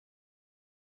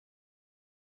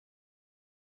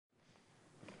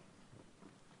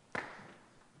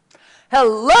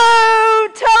Hello,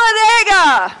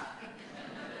 Talladega!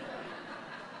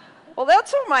 Well,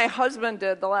 that's what my husband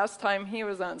did the last time he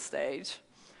was on stage.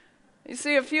 You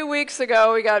see, a few weeks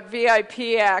ago, we got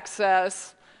VIP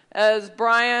access as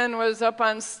Brian was up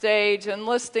on stage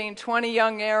enlisting 20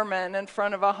 young airmen in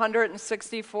front of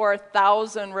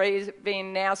 164,000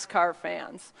 raving NASCAR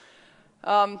fans.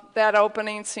 That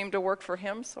opening seemed to work for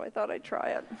him, so I thought I'd try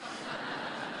it.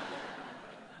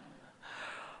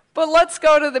 But let's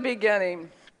go to the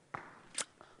beginning.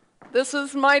 This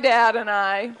is my dad and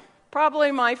I,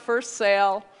 probably my first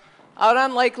sail, out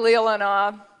on Lake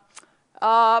Leelanau,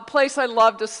 a place I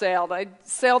loved to sail. I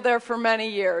sailed there for many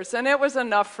years, and it was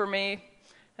enough for me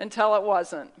until it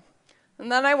wasn't. And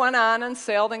then I went on and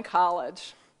sailed in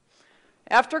college.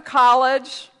 After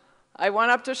college, I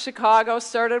went up to Chicago,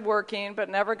 started working, but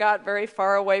never got very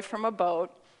far away from a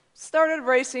boat, started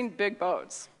racing big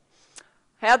boats.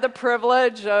 Had the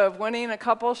privilege of winning a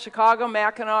couple Chicago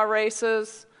Mackinac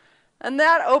races, and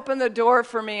that opened the door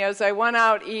for me as I went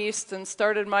out east and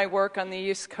started my work on the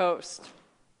East Coast.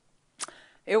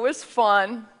 It was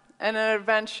fun and an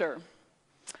adventure.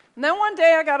 And then one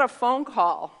day I got a phone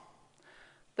call.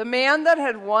 The man that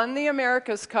had won the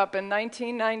America's Cup in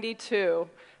 1992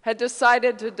 had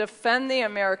decided to defend the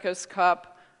America's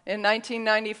Cup in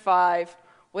 1995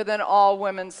 with an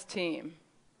all-women's team.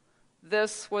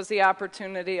 This was the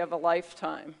opportunity of a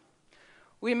lifetime.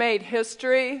 We made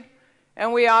history,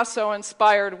 and we also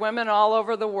inspired women all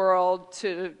over the world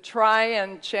to try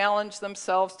and challenge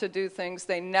themselves to do things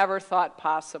they never thought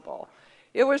possible.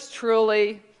 It was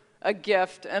truly a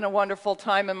gift and a wonderful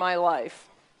time in my life.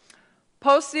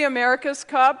 Post the America's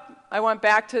Cup, I went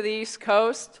back to the East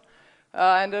Coast,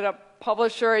 ended up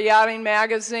publisher of Yachting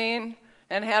magazine,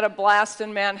 and had a blast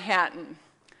in Manhattan.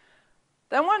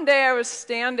 Then one day I was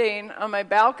standing on my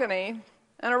balcony,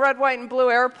 and a red, white, and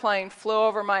blue airplane flew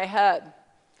over my head.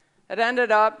 It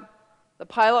ended up, the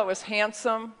pilot was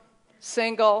handsome,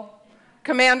 single,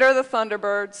 commander of the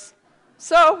Thunderbirds,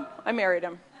 so I married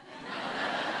him.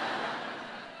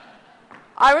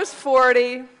 I was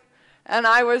 40, and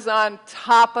I was on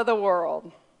top of the world.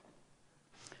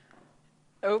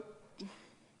 Oh,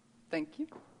 thank you.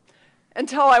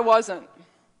 Until I wasn't.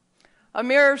 A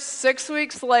mere 6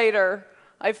 weeks later,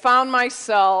 I found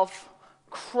myself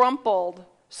crumpled,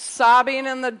 sobbing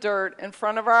in the dirt in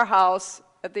front of our house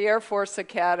at the Air Force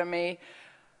Academy,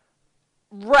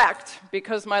 wrecked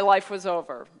because my life was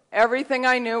over. Everything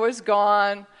I knew was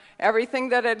gone, everything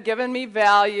that had given me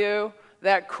value,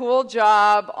 that cool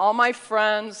job, all my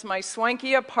friends, my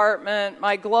swanky apartment,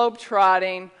 my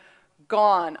globe-trotting,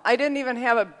 gone. I didn't even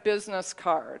have a business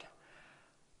card.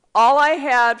 All I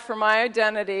had for my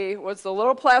identity was the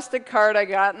little plastic card I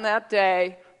got in that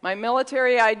day, my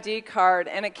military ID card,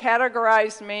 and it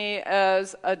categorized me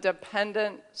as a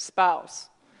dependent spouse.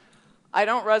 I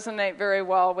don't resonate very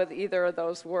well with either of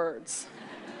those words.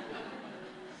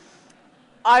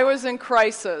 I was in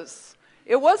crisis.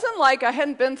 It wasn't like I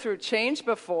hadn't been through change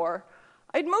before.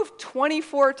 I'd moved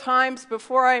 24 times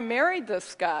before I married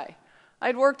this guy.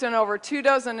 I'd worked in over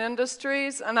 24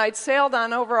 industries, and I'd sailed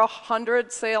on over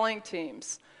 100 sailing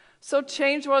teams. So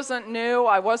change wasn't new.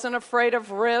 I wasn't afraid of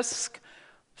risk.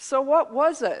 So what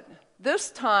was it?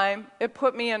 This time, it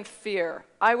put me in fear.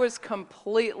 I was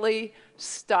completely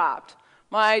stopped.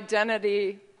 My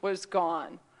identity was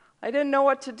gone. I didn't know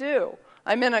what to do.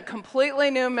 I'm in a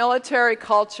completely new military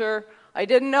culture. I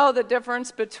didn't know the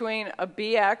difference between a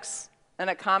BX and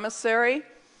a commissary.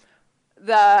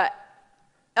 The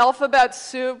alphabet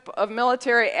soup of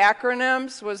military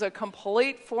acronyms was a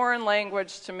complete foreign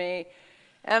language to me,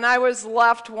 and I was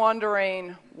left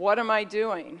wondering, what am I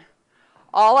doing?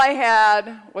 All I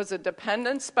had was a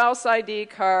dependent spouse ID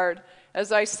card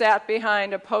as I sat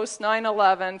behind a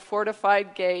post-9/11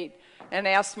 fortified gate and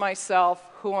asked myself,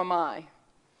 who am I?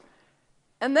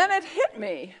 And then it hit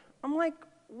me. I'm like,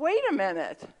 wait a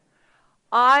minute.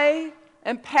 I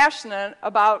am passionate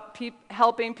about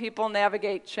helping people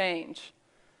navigate change.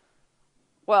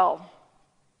 Well,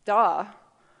 duh.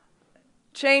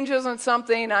 Change isn't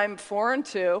something I'm foreign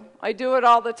to. I do it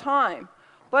all the time.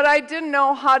 But I didn't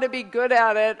know how to be good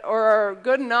at it or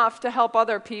good enough to help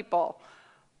other people.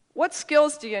 What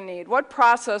skills do you need? What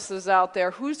processes out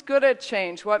there? Who's good at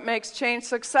change? What makes change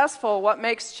successful? What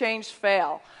makes change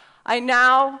fail? I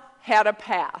now had a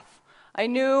path. I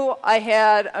knew I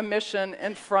had a mission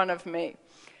in front of me.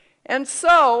 And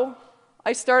so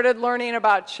I started learning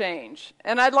about change.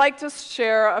 And I'd like to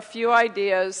share a few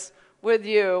ideas with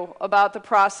you about the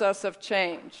process of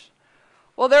change.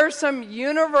 Well, there are some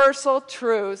universal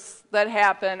truths that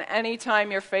happen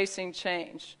anytime you're facing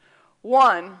change.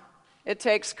 One, it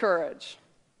takes courage.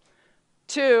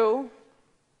 Two,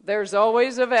 there's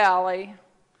always a valley.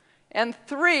 And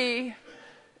 3,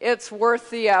 it's worth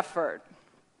the effort.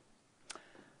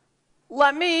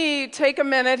 Let me take a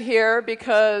minute here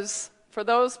because for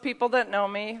those people that know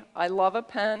me, I love a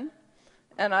pen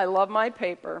and I love my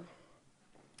paper.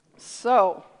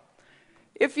 So,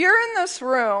 if you're in this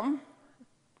room,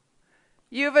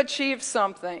 you've achieved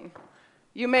something.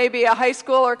 You may be a high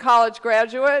school or college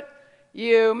graduate.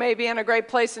 You may be in a great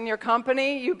place in your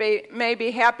company. You may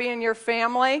be happy in your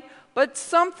family. But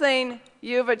something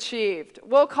you've achieved.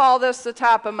 We'll call this the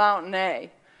top of Mountain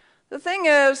A. The thing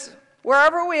is,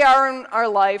 wherever we are in our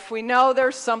life, we know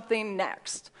there's something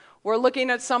next. We're looking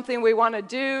at something we want to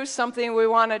do, something we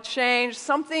want to change,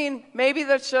 something maybe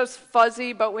that's just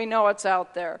fuzzy, but we know it's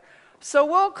out there. So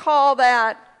we'll call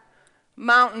that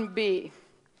Mountain B.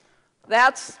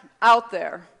 That's out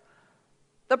there.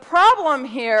 The problem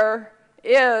here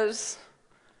is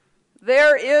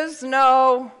there is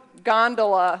no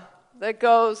gondola that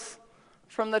goes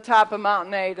from the top of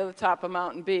Mountain A to the top of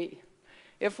Mountain B.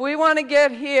 If we want to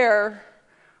get here,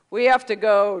 we have to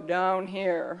go down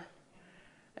here.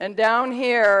 And down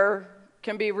here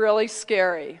can be really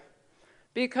scary.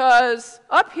 Because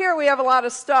up here we have a lot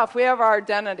of stuff. We have our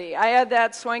identity. I had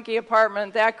that swanky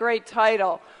apartment, that great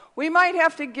title. We might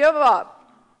have to give up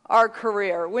our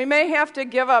career. We may have to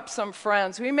give up some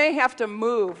friends. We may have to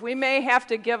move. We may have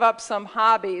to give up some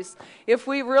hobbies if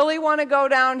we really want to go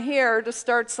down here to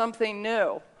start something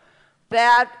new.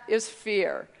 That is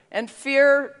fear. And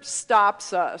fear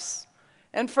stops us.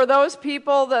 And for those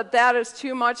people that is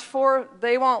too much for,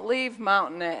 they won't leave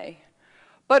Mountain A.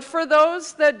 But for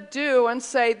those that do and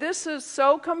say, this is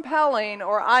so compelling,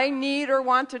 or I need or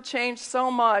want to change so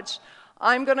much,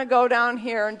 I'm going to go down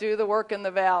here and do the work in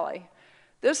the valley.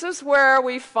 This is where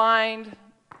we find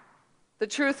the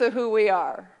truth of who we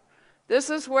are. This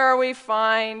is where we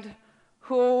find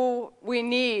who we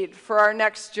need for our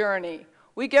next journey.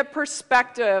 We get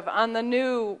perspective on the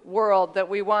new world that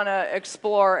we want to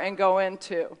explore and go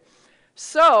into.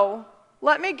 So,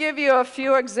 let me give you a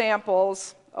few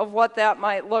examples of what that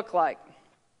might look like.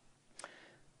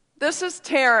 This is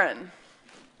Taryn.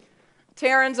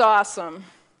 Taryn's awesome.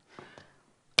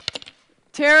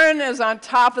 Taryn is on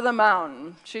top of the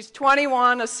mountain. She's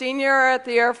 21, a senior at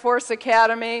the Air Force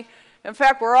Academy. In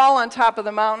fact, we're all on top of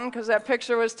the mountain because that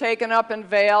picture was taken up in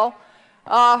Vail.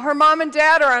 Her mom and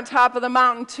dad are on top of the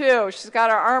mountain too. She's got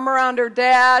her arm around her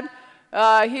dad.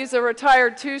 He's a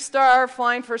retired 2-star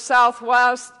flying for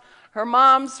Southwest. Her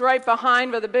mom's right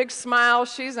behind with a big smile.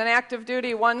 She's an active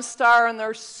duty 1-star, and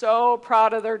they're so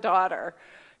proud of their daughter.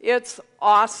 It's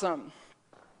awesome.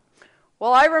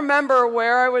 Well, I remember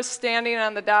where I was standing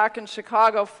on the dock in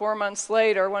Chicago 4 months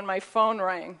later when my phone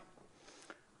rang.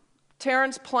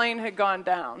 Taryn's plane had gone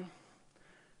down.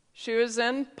 She was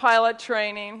in pilot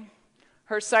training,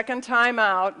 her second time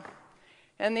out,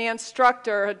 and the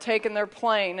instructor had taken their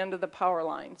plane into the power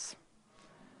lines.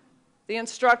 The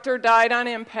instructor died on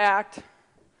impact.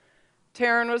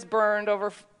 Taryn was burned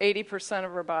over 80%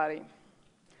 of her body.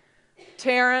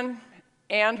 Taryn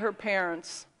and her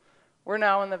parents were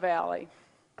now in the valley.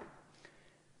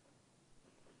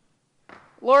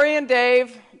 Lori and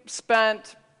Dave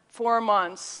spent 4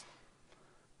 months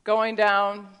going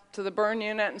down to the burn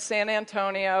unit in San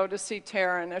Antonio to see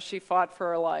Taryn as she fought for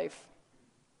her life.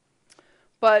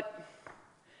 But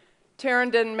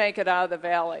Taryn didn't make it out of the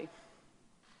valley.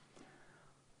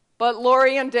 But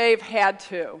Lori and Dave had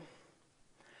to.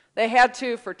 They had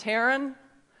to for Taryn.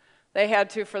 They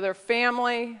had to for their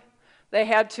family. They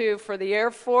had to for the Air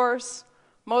Force.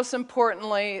 Most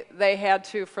importantly, they had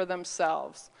to for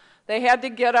themselves. They had to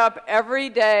get up every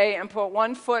day and put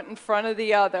one foot in front of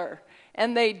the other,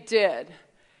 and they did.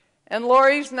 And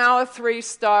Lori's now a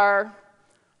 3-star,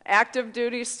 active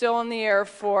duty still in the Air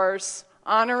Force,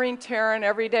 honoring Taryn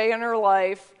every day in her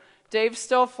life. Dave's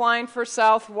still flying for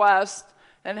Southwest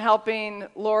and helping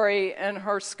Lori in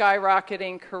her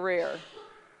skyrocketing career.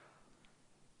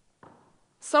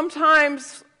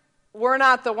 Sometimes we're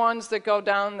not the ones that go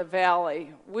down the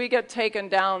valley. We get taken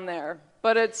down there.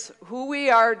 But it's who we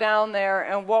are down there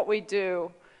and what we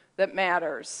do that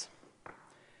matters.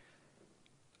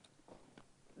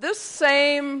 This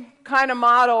same kind of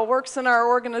model works in our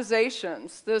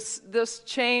organizations, this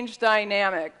change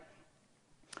dynamic.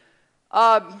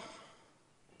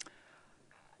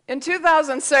 In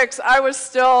 2006, I was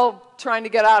still trying to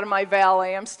get out of my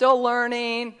valley. I'm still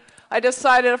learning. I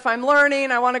decided if I'm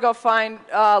learning, I want to go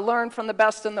learn from the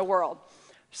best in the world.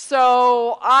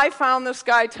 So I found this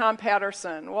guy, Tom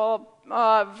Patterson. Well,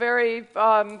 a very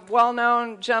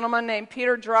well-known gentleman named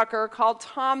Peter Drucker called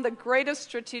Tom the greatest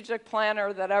strategic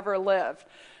planner that ever lived.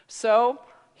 So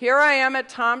Here I am at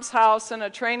Tom's house in a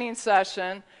training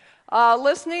session,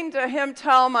 listening to him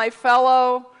tell my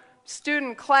fellow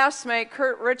student classmate,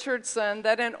 Kurt Richardson,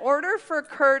 that in order for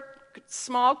Kurt's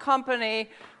small company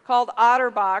called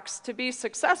OtterBox to be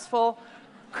successful,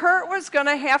 Kurt was going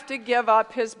to have to give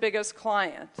up his biggest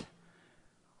client.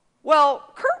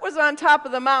 Well, Kurt was on top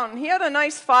of the mountain. He had a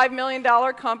nice $5 million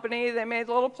company. They made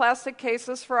little plastic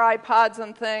cases for iPods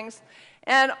and things.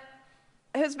 And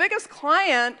his biggest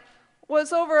client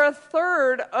was over a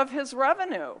third of his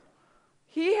revenue.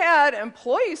 He had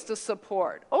employees to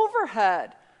support,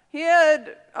 overhead. He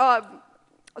had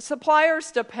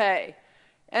suppliers to pay.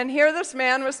 And here this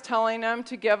man was telling him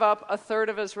to give up a third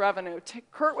of his revenue.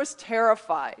 Kurt was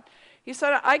terrified. He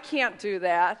said, I can't do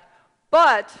that.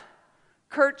 But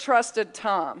Kurt trusted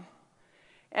Tom.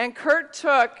 And Kurt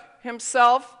took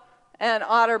himself and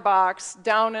OtterBox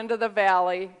down into the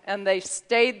valley, and they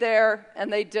stayed there,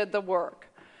 and they did the work.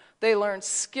 They learned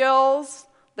skills.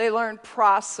 They learned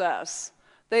process.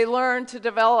 They learned to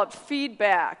develop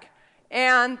feedback.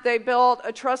 And they built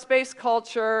a trust-based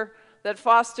culture that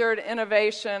fostered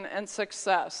innovation and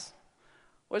success.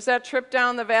 Was that trip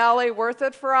down the valley worth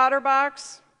it for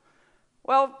OtterBox?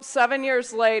 Well, 7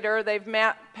 years later, they've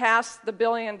passed the $1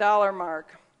 billion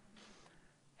mark.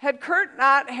 Had Kurt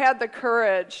not had the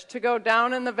courage to go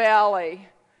down in the valley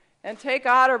and take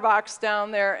OtterBox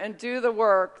down there and do the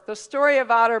work, the story of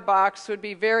OtterBox would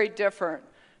be very different.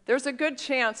 There's a good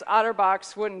chance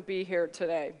OtterBox wouldn't be here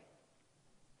today.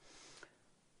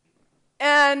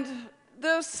 And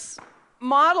this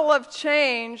model of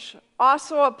change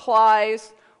also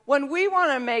applies when we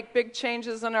want to make big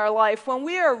changes in our life, when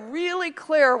we are really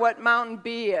clear what Mountain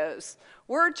B is.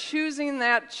 We're choosing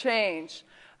that change.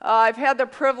 I've had the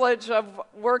privilege of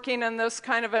working in this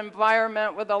kind of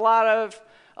environment with a lot of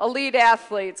elite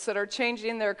athletes that are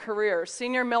changing their careers,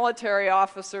 senior military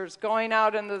officers going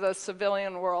out into the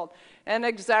civilian world, and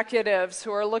executives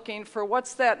who are looking for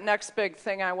what's that next big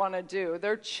thing I want to do.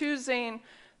 They're choosing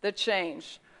the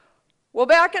change. Well,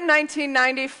 back in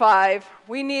 1995,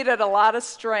 we needed a lot of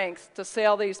strength to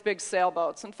sail these big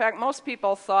sailboats. In fact, most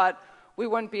people thought we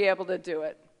wouldn't be able to do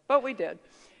it, but we did.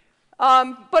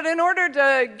 But in order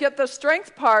to get the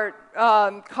strength part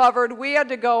covered, we had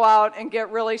to go out and get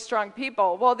really strong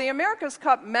people. Well, the America's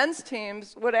Cup men's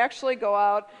teams would actually go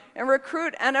out and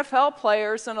recruit NFL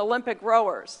players and Olympic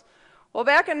rowers. Well,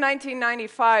 back in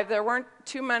 1995, there weren't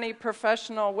too many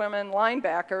professional women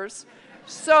linebackers.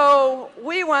 So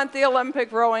we went the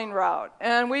Olympic rowing route,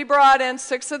 and we brought in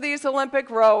 6 of these Olympic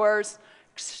rowers,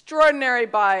 extraordinary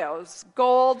bios,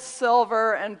 gold,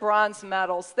 silver, and bronze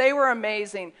medals. They were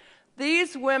amazing.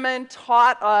 These women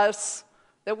taught us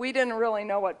that we didn't really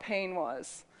know what pain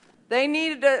was. They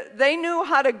knew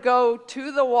how to go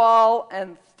to the wall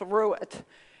and through it.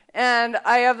 And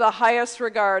I have the highest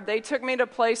regard. They took me to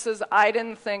places I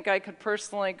didn't think I could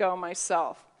personally go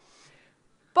myself.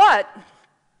 But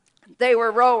they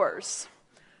were rowers.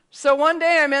 So one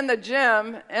day I'm in the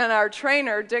gym, and our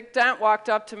trainer, Dick Dent, walked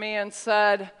up to me and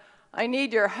said, I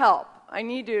need your help. I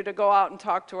need you to go out and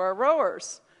talk to our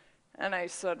rowers. And I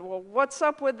said, well, what's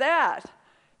up with that?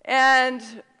 And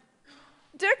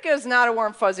Dick is not a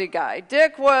warm, fuzzy guy.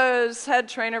 Dick was head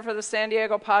trainer for the San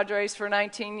Diego Padres for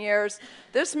 19 years.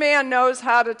 This man knows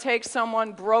how to take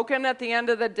someone broken at the end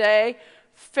of the day,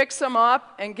 fix them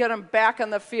up, and get them back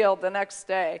on the field the next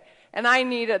day. And I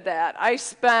needed that. I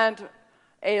spent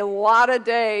a lot of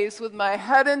days with my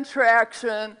head in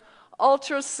traction,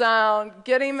 ultrasound,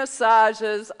 getting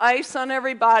massages, ice on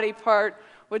every body part,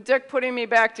 with Dick putting me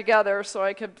back together so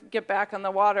I could get back on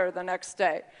the water the next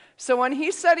day. So when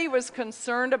he said he was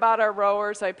concerned about our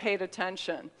rowers, I paid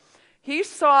attention. He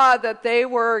saw that they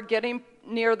were getting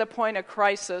near the point of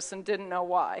crisis and didn't know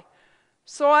why.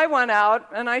 So I went out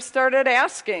and I started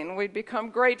asking. We'd become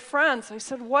great friends. I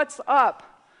said, what's up?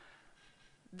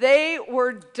 They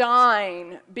were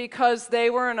dying because they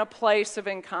were in a place of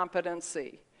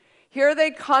incompetency. Here they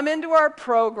come into our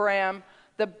program,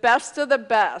 the best of the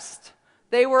best.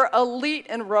 They were elite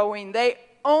in rowing. They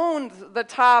owned the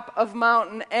top of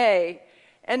Mountain A.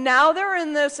 And now they're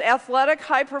in this athletic,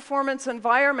 high-performance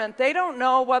environment. They don't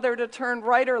know whether to turn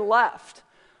right or left,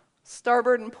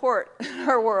 starboard and port in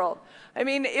our world. I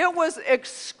mean, it was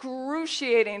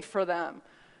excruciating for them.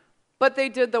 But they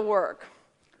did the work.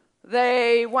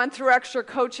 They went through extra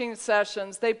coaching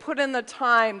sessions. They put in the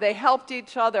time. They helped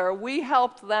each other. We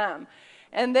helped them.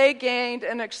 And they gained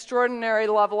an extraordinary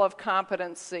level of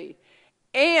competency.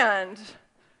 And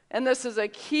this is a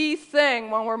key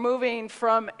thing when we're moving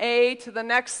from A to the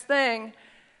next thing,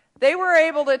 They were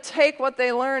able to take what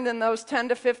they learned in those 10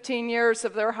 to 15 years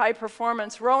of their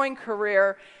high-performance rowing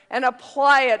career and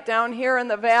apply it down here in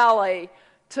the valley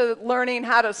to learning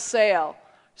how to sail.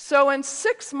 So in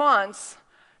 6 months,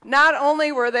 not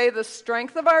only were they the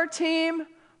strength of our team,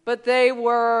 but they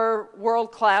were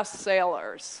world-class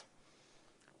sailors.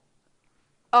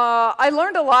 I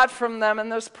learned a lot from them in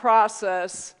this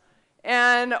process,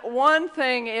 and one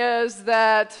thing is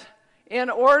that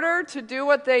in order to do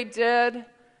what they did,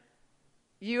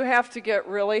 you have to get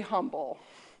really humble.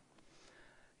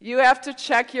 You have to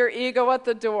check your ego at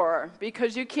the door,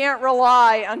 because you can't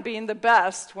rely on being the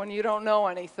best when you don't know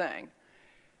anything.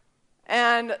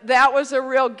 And that was a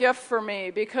real gift for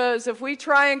me, because if we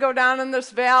try and go down in this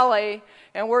valley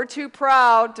and we're too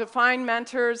proud to find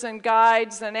mentors and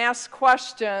guides and ask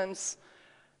questions,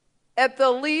 at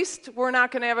the least, we're not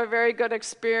going to have a very good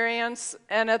experience,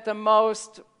 and at the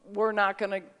most, we're not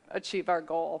going to achieve our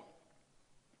goal.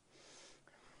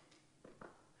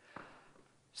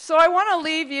 So I want to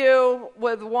leave you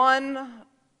with one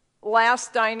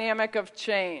last dynamic of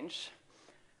change.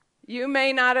 You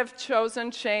may not have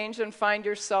chosen change and find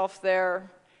yourself there.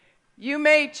 You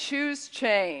may choose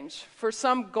change for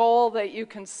some goal that you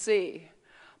can see.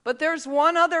 But there's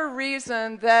one other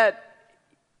reason that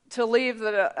to leave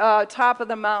the top of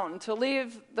the mountain, to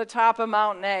leave the top of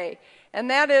Mountain A, and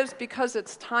that is because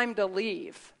it's time to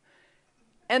leave.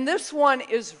 And this one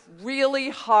is really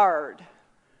hard,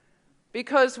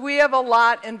 because we have a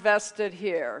lot invested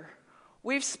here.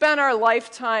 We've spent our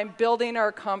lifetime building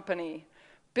our company,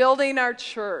 building our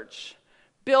church,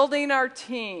 building our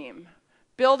team,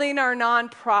 building our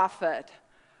nonprofit.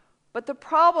 But the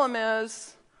problem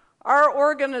is, our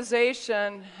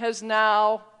organization has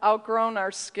now outgrown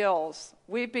our skills.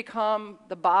 We've become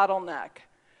the bottleneck,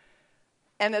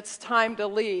 and it's time to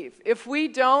leave. If we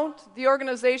don't, the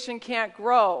organization can't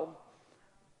grow.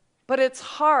 But it's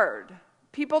hard.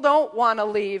 People don't want to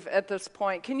leave at this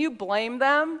point. Can you blame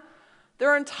them?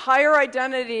 Their entire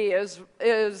identity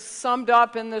is summed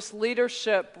up in this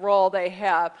leadership role they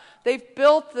have. They've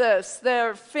built this.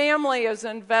 Their family is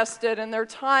invested in their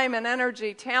time and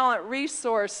energy, talent,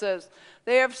 resources.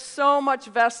 They have so much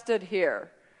vested here.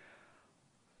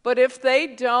 But if they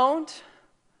don't,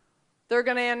 they're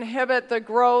going to inhibit the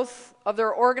growth of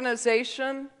their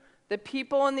organization, the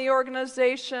people in the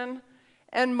organization,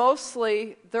 and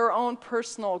mostly their own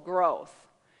personal growth.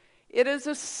 It is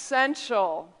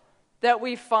essential that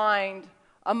we find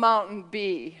a Mountain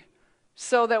B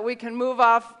so that we can move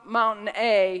off Mountain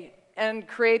A and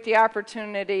create the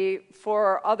opportunity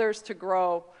for others to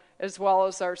grow as well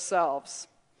as ourselves.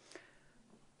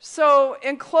 So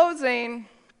in closing,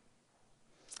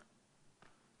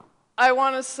 I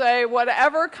want to say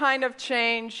whatever kind of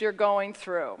change you're going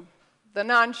through, the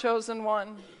non-chosen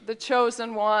one, the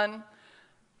chosen one,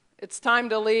 it's time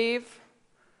to leave,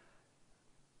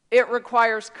 it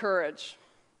requires courage.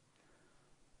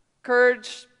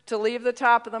 Courage to leave the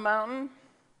top of the mountain,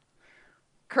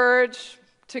 courage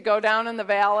to go down in the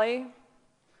valley,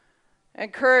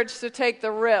 and courage to take the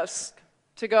risk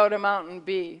to go to Mountain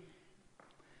B.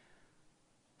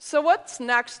 So what's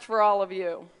next for all of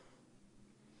you?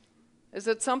 Is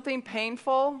it something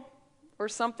painful or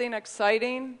something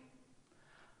exciting?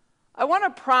 I want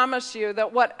to promise you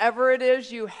that whatever it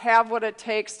is, you have what it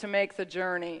takes to make the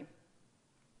journey.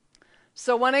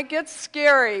 So when it gets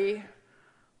scary,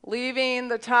 leaving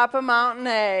the top of Mountain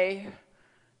A,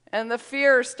 and the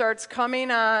fear starts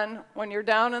coming on when you're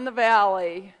down in the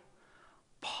valley,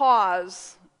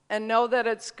 pause and know that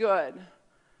it's good,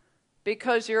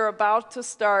 because you're about to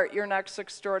start your next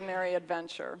extraordinary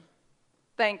adventure.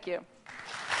 Thank you.